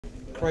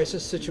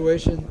crisis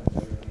situation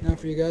now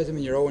for you guys? I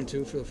mean, you're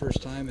 0-2 for the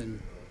first time, and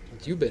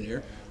you've been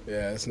here.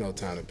 Yeah, it's no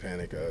time to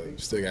panic.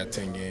 Still got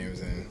 10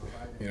 games, and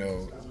you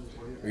know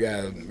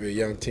we're a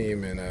young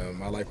team, and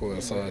I like what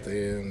I saw at the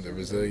end, the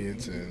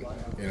resilience, and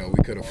you know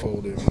we could have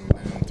folded when we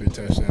were down 3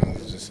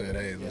 touchdowns and just said,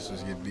 hey, let's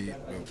just get beat.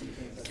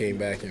 But came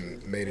back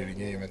and made it a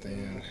game at the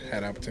end.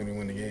 Had an opportunity to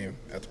win the game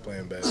after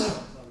playing bad.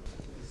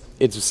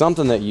 It's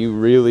something that you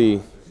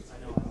really.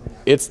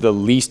 It's the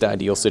least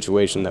ideal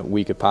situation that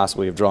we could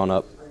possibly have drawn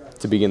up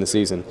to begin the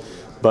season,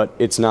 but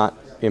it's not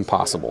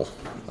impossible.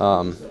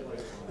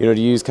 You know, to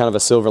use kind of a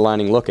silver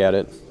lining look at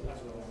it,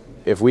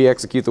 if we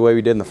execute the way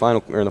we did in the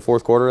final or in the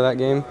fourth quarter of that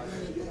game,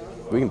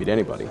 we can beat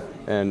anybody.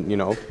 And you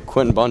know,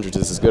 Quentin Bundridge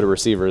is as good a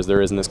receiver as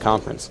there is in this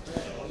conference,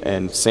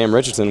 and Sam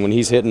Richardson, when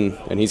he's hitting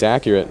and he's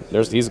accurate,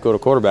 he's as good a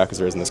quarterback as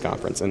there is in this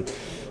conference. And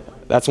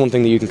that's one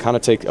thing that you can kind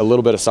of take a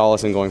little bit of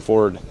solace in going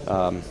forward.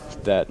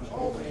 That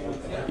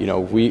you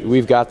know,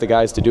 we've got the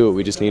guys to do it.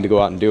 We just need to go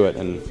out and do it.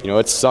 And you know,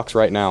 it sucks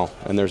right now,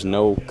 and there's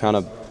no kind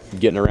of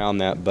getting around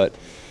that. But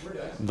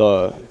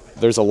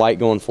there's a light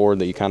going forward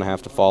that you kind of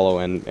have to follow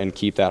and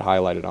keep that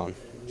highlighted on.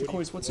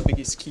 Coyce, what's the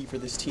biggest key for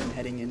this team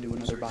heading into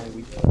another bye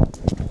week?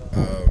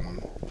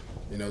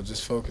 You know,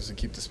 just focus and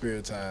keep the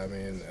spirits high. I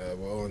mean,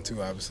 we're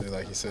 0-2, obviously,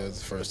 like you said, it's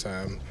the first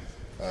time.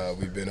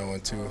 We've been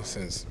 0-2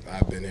 since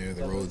I've been here,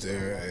 the road's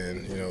there,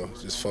 and, you know,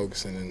 just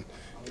focusing and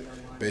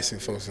basically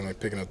focusing on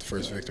picking up the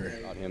first victory.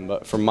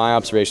 But from my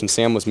observation,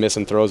 Sam was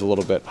missing throws a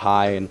little bit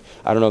high, and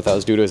I don't know if that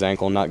was due to his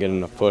ankle not getting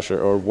enough push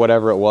or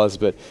whatever it was,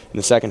 but in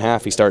the second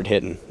half he started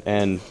hitting,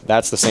 and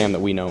that's the Sam that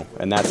we know,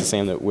 and that's the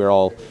Sam that we're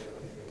all,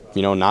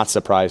 you know, not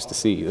surprised to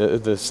see.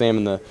 The Sam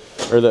in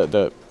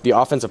the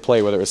offensive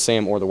play, whether it was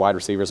Sam or the wide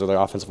receivers or the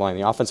offensive line,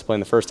 the offensive play in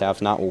the first half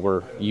is not what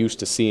we're used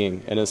to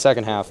seeing, and in the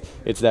second half,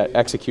 it's that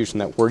execution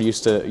that we're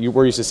used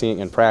to seeing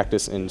in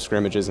practice, in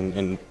scrimmages,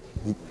 and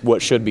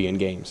what should be in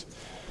games.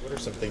 What are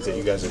some things that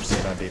you guys are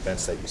seeing on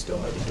defense that you still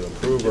need to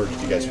improve, or do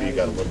you guys feel you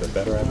got a little bit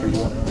better after you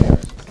went out there?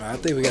 I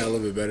think we got a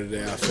little bit better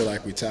today. I feel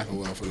like we tackle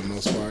well for the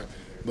most part,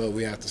 but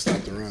we have to stop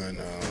the run.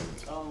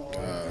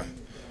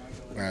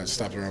 We're going to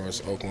stop the run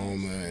versus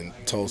Oklahoma, and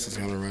Tulsa's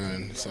going to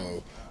run.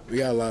 So we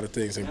got a lot of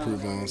things to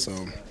improve on.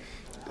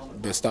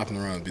 But stopping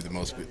the run would be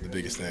the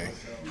biggest thing.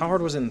 How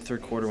hard was it in the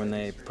third quarter when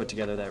they put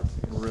together that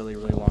really,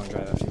 really long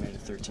drive after you made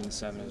it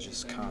 13-7? It was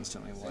just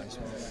constantly wise.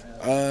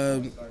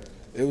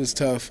 It was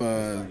tough.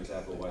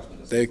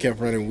 They kept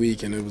running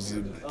weak, and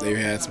they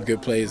had some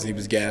good plays. He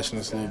was gashing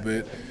us a little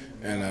bit,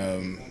 and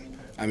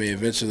I mean,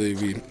 eventually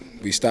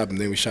we stopped, and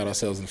then we shot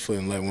ourselves in the foot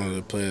and let one of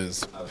the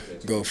players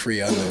go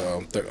free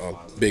under a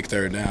big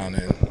third down,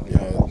 and you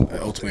know, it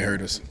ultimately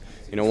hurt us.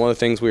 You know, one of the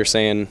things we were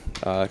saying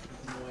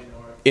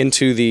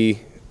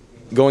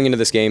going into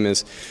this game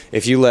is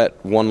if you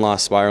let one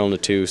loss spiral into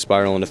 2,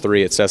 spiral into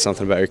 3, it says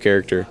something about your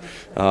character.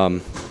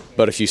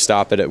 But if you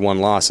stop it at one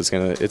loss, it's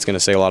gonna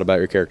say a lot about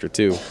your character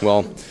too.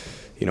 Well,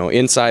 you know,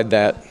 inside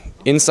that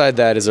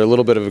is a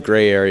little bit of a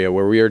gray area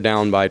where we are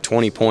down by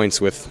 20 points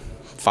with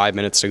 5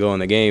 minutes to go in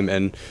the game,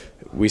 and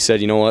we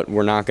said, you know what,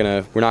 we're not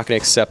gonna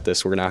accept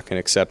this. We're not gonna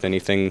accept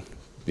anything,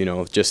 you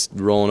know, just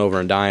rolling over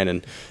and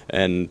dying.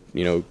 And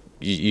you know,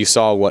 you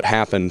saw what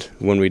happened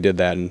when we did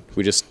that, and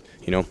we just,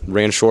 you know,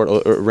 ran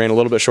a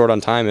little bit short on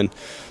time, and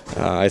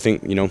I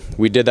think, you know,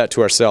 we did that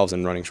to ourselves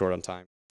in running short on time.